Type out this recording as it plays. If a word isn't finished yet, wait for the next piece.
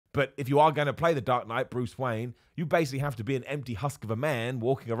But if you are going to play the Dark Knight, Bruce Wayne, you basically have to be an empty husk of a man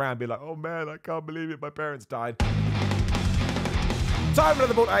walking around being like, oh man, I can't believe it, my parents died. Time for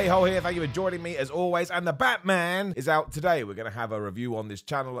another Bald A-hole here. Thank you for joining me as always. And the Batman is out today. We're going to have a review on this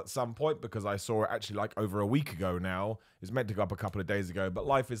channel at some point because I saw it actually like over a week ago now. It was meant to go up a couple of days ago, but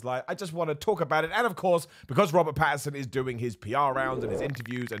life is like, I just want to talk about it. And of course, because Robert Pattinson is doing his PR rounds and his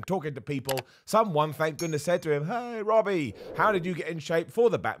interviews and talking to people, someone, thank goodness, said to him, hey, Robbie, how did you get in shape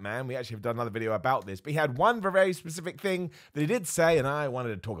for the Batman? We actually have done another video about this, but he had one very specific thing that he did say, and I wanted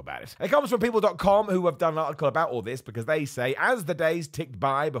to talk about it. It comes from people.com, who have done an article about all this because they say, as the days ticked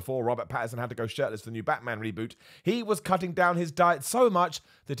by before Robert Pattinson had to go shirtless for the new Batman reboot, he was cutting down his diet so much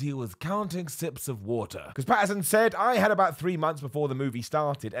that he was counting sips of water. Because Pattinson said, I had about 3 months before the movie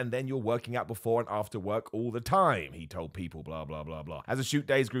started, and then you're working out before and after work all the time, he told people, blah, blah, blah, blah. As the shoot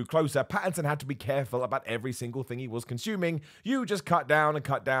days grew closer, Pattinson had to be careful about every single thing he was consuming. You just cut down and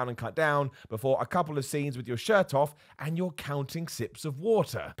cut down and cut down before a couple of scenes with your shirt off, and you're counting sips of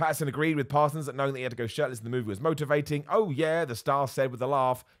water. Pattinson agreed with Parsons that knowing that he had to go shirtless in the movie was motivating. Oh yeah, the star said with a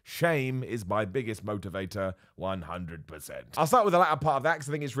laugh, shame is my biggest motivator, 100%. I'll start with the latter part of that because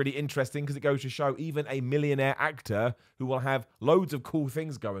I think it's really interesting because it goes to show even a millionaire actor who will have loads of cool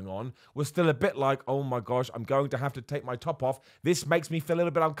things going on was still a bit like, oh my gosh, I'm going to have to take my top off. This makes me feel a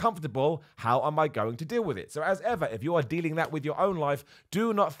little bit uncomfortable. How am I going to deal with it? So as ever, if you are dealing that with your own life,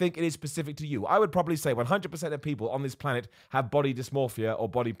 do not think it is specific to you. I would probably say 100% of people on this planet have body dysmorphia or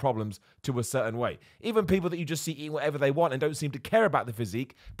body problems to a certain way. Even people that you just see eating whatever they want and don't seem to care about the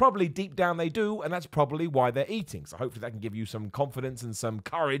physique, probably deep down they do, and that's probably why they're eating. So hopefully that can give you some confidence and some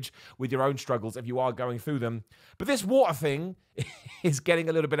courage with your own struggles if you are going through them. But this water thing is getting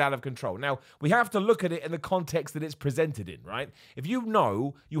a little bit out of control. Now, we have to look at it in the context that it's presented in, right? If you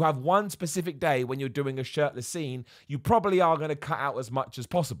know you have one specific day when you're doing a shirtless scene, you probably are going to cut out as much as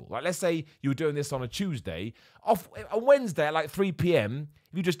possible. Like, let's say you're doing this on a Tuesday. On Wednesday at like 3 p.m.,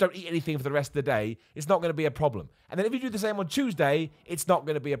 if you just don't eat anything for the rest of the day, it's not going to be a problem. And then if you do the same on Tuesday, it's not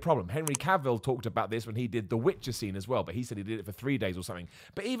going to be a problem. Henry Cavill talked about this when he did the Witcher scene as well, but he said he did it for 3 days or something.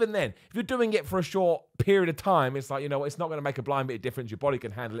 But even then, if you're doing it for a short period of time, it's like, you know, it's not going to make a blind bit of difference. Your body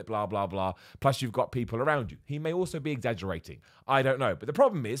can handle it, blah, blah, blah. Plus, you've got people around you. He may also be exaggerating. I don't know. But the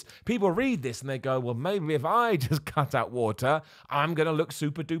problem is, people read this and they go, well, maybe if I just cut out water, I'm going to look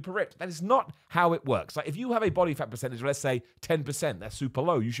super duper ripped. That is not how it works. Like, if you have a body fat percentage, let's say 10%, that's super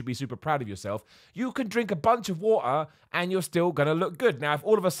low. You should be super proud of yourself. You can drink a bunch of water and you're still going to look good. Now, if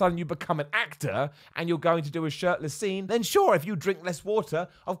all of a sudden you become an actor and you're going to do a shirtless scene, then sure, if you drink less water,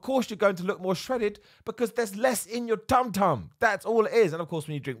 of course you're going to look more shredded because there's less in your tum-tum. That's all it is. And of course,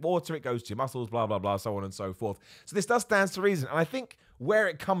 when you drink water, it goes to your muscles, blah, blah, blah, so on and so forth. So this does stand to reason. And I think where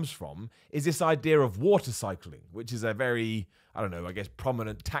it comes from is this idea of water cycling, which is a very, I don't know, I guess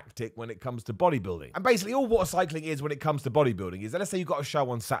prominent tactic when it comes to bodybuilding. And basically all water cycling is when it comes to bodybuilding is that let's say you've got a show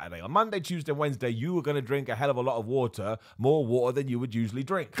on Saturday. On Monday, Tuesday, and Wednesday, you are going to drink a hell of a lot of water, more water than you would usually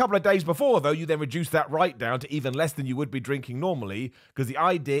drink. A couple of days before, though, you then reduce that right down to even less than you would be drinking normally because the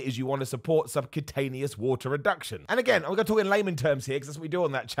idea is you want to support subcutaneous water reduction. And again, I'm going to talk in layman terms here because that's what we do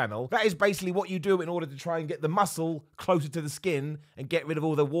on that channel. That is basically what you do in order to try and get the muscle closer to the skin and get rid of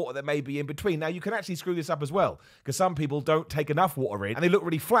all the water that may be in between. Now, you can actually screw this up as well because some people don't take enough water in and they look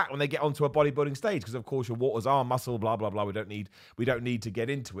really flat when they get onto a bodybuilding stage because, of course, your waters are muscle, blah, blah, blah. We don't need to get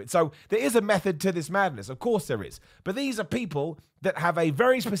into it. So there is a method to this madness. Of course there is. But these are people that have a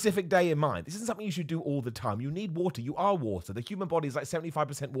very specific day in mind. This isn't something you should do all the time. You need water. You are water. The human body is like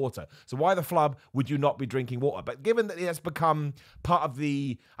 75% water. So why the flub would you not be drinking water? But given that it's become part of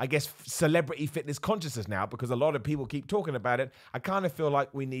the, I guess, celebrity fitness consciousness now, because a lot of people keep talking about it, I kind of feel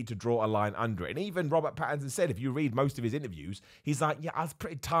like we need to draw a line under it. And even Robert Pattinson said, if you read most of his interviews, he's like, yeah, I was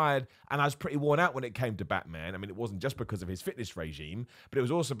pretty tired and I was pretty worn out when it came to Batman. I mean, it wasn't just because of his fitness regime, but it was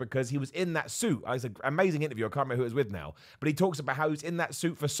also because he was in that suit. It's an amazing interview. I can't remember who it was with now, but he talks about how he was in that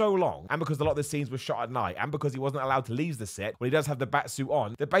suit for so long, and because a lot of the scenes were shot at night, and because he wasn't allowed to leave the set when he does have the bat suit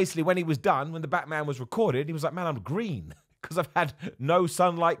on, that basically when he was done, when the Batman was recorded, he was like, man, I'm green. Because I've had no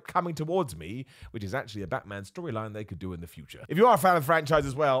sunlight coming towards me, which is actually a Batman storyline they could do in the future. If you are a fan of the franchise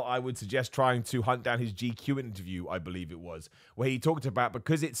as well, I would suggest trying to hunt down his GQ interview, I believe it was, where he talked about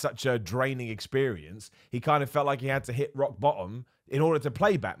because it's such a draining experience, he kind of felt like he had to hit rock bottom in order to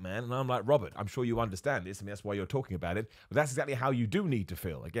play Batman. And I'm like, Robert, I'm sure you understand this. I mean, that's why you're talking about it. But that's exactly how you do need to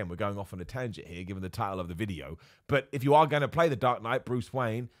feel. Again, we're going off on a tangent here, given the title of the video. But if you are going to play the Dark Knight, Bruce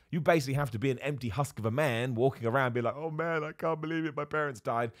Wayne, you basically have to be an empty husk of a man walking around being like, oh man, I can't believe it. My parents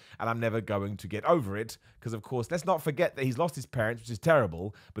died. And I'm never going to get over it. Because, of course, let's not forget that he's lost his parents, which is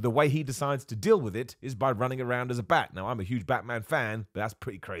terrible. But the way he decides to deal with it is by running around as a bat. Now, I'm a huge Batman fan, but that's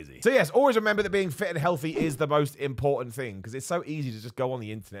pretty crazy. So, yes, always remember that being fit and healthy is the most important thing. Because it's so easy to just go on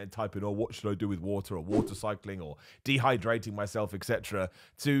the internet and type in, oh, what should I do with water, or water cycling, or dehydrating myself, etc.,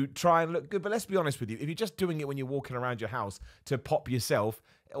 to try and look good. But let's be honest with you, if you're just doing it when you're walking around your house to pop yourself,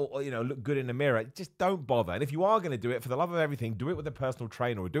 or look good in the mirror, just don't bother. And if you are going to do it, for the love of everything, do it with a personal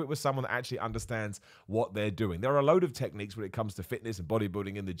trainer, or do it with someone that actually understands what they're doing. There are a load of techniques when it comes to fitness and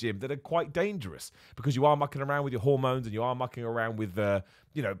bodybuilding in the gym that are quite dangerous, because you are mucking around with your hormones, and you are mucking around with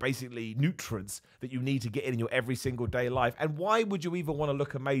basically nutrients that you need to get in your every single day life. And why would you even want to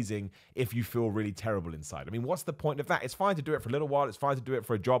look amazing if you feel really terrible inside? I mean, what's the point of that? It's fine to do it for a little while. It's fine to do it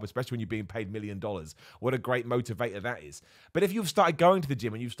for a job, especially when you're being paid $1 million. What a great motivator that is. But if you've started going to the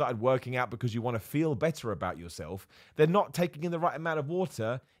gym and you've started working out because you want to feel better about yourself, then not taking in the right amount of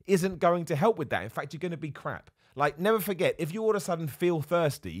water isn't going to help with that. In fact, you're going to be crap. Like, never forget, if you all of a sudden feel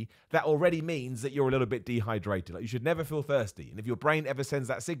thirsty, that already means that you're a little bit dehydrated. Like, you should never feel thirsty. And if your brain ever sends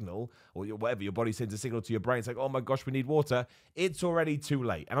that signal, or whatever, your body sends a signal to your brain saying, oh my gosh, we need water, it's already too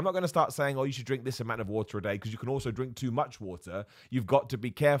late. And I'm not going to start saying, oh, you should drink this amount of water a day, because you can also drink too much water. You've got to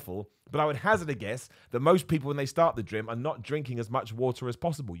be careful. But I would hazard a guess that most people, when they start the gym, are not drinking as much water as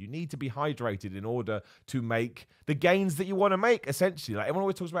possible. You need to be hydrated in order to make the gains that you want to make, essentially. Like, everyone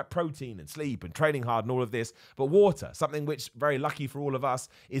always talks about protein and sleep and training hard and all of this, but water, something which, very lucky for all of us,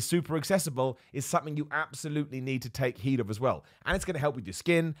 is super accessible, is something you absolutely need to take heed of as well. And it's going to help with your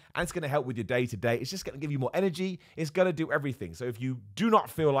skin, and it's going to help with your day-to-day. It's just going to give you more energy. It's going to do everything. So if you do not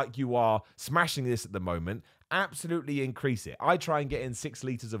feel like you are smashing this at the moment, absolutely increase it. I try and get in 6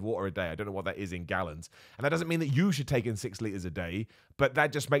 liters of water a day. I don't know what that is in gallons. And that doesn't mean that you should take in 6 liters a day, but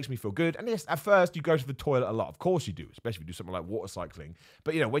that just makes me feel good. And yes, at first you go to the toilet a lot. Of course you do, especially if you do something like water cycling.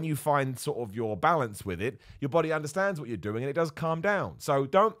 But when you find sort of your balance with it, your body understands what you're doing and it does calm down. So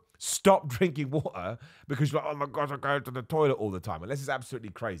don't stop drinking water because you're like, oh my gosh, I go to the toilet all the time. Unless it's absolutely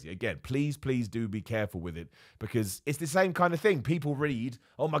crazy. Again, please do be careful with it, because it's the same kind of thing. People read,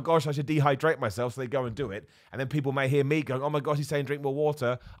 oh my gosh, I should dehydrate myself, so they go and do it. And then people may hear me going, oh my gosh, he's saying drink more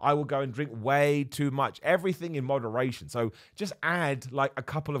water. I will go and drink way too much. Everything in moderation. So just add like a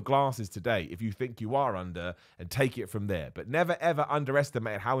couple of glasses today if you think you are under, and take it from there. But never ever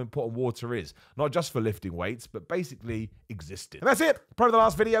underestimate how important water is. Not just for lifting weights, but basically existing. And that's it. Probably the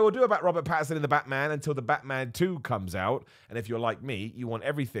last video we'll do about Robert Pattinson in the Batman until the Batman 2 comes out. And if you're like me, you want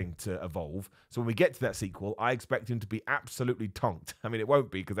everything to evolve. So when we get to that sequel, I expect him to be absolutely tonked. I mean, it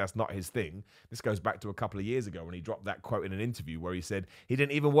won't be, because that's not his thing. This goes back to a couple of years ago when he dropped that quote in an interview where he said he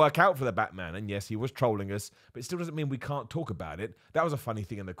didn't even work out for the Batman. And yes, he was trolling us, but it still doesn't mean we can't talk about it. That was a funny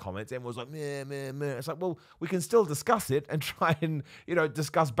thing in the comments. Everyone was like, meh, meh, meh. It's like, well, we can still discuss it and try and,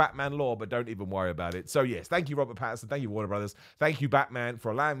 discuss Batman lore, but don't even worry about it. So yes, thank you, Robert Pattinson. Thank you, Warner Brothers. Thank you, Batman,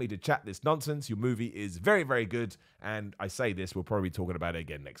 for allowing me to chat this nonsense. Your movie is very, very good. And I say this, we'll probably be talking about it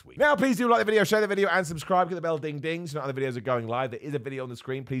again next week. Now, please do like the video, share the video, and subscribe. Get the bell ding ding so other videos are going live. There is a video on the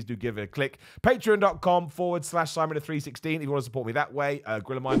screen. Please do give it a click. Patreon.com/Simon316 if you want to support me that way.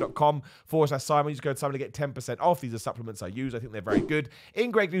 Grillamine.com/Simon. Just go to Simon to get 10% off. These are supplements I use. I think they're very good. In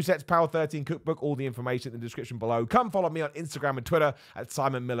Greg Doucette's Power 13 cookbook. All the information in the description below. Come follow me on Instagram and Twitter at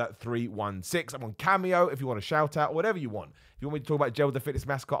SimonMiller316. I'm on Cameo if you want a shout out or whatever you want. If you want me to talk about Gerald the Fitness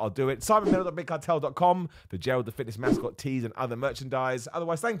Mascot, I'll do it. SimonMiller.BigCartel.com for Gerald the Fitness Mascot tees and other merchandise.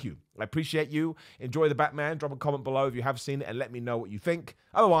 Otherwise, thank you. I appreciate you. Enjoy the Batman. Drop a comment below if you have seen it and let me know what you think.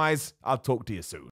 Otherwise, I'll talk to you soon.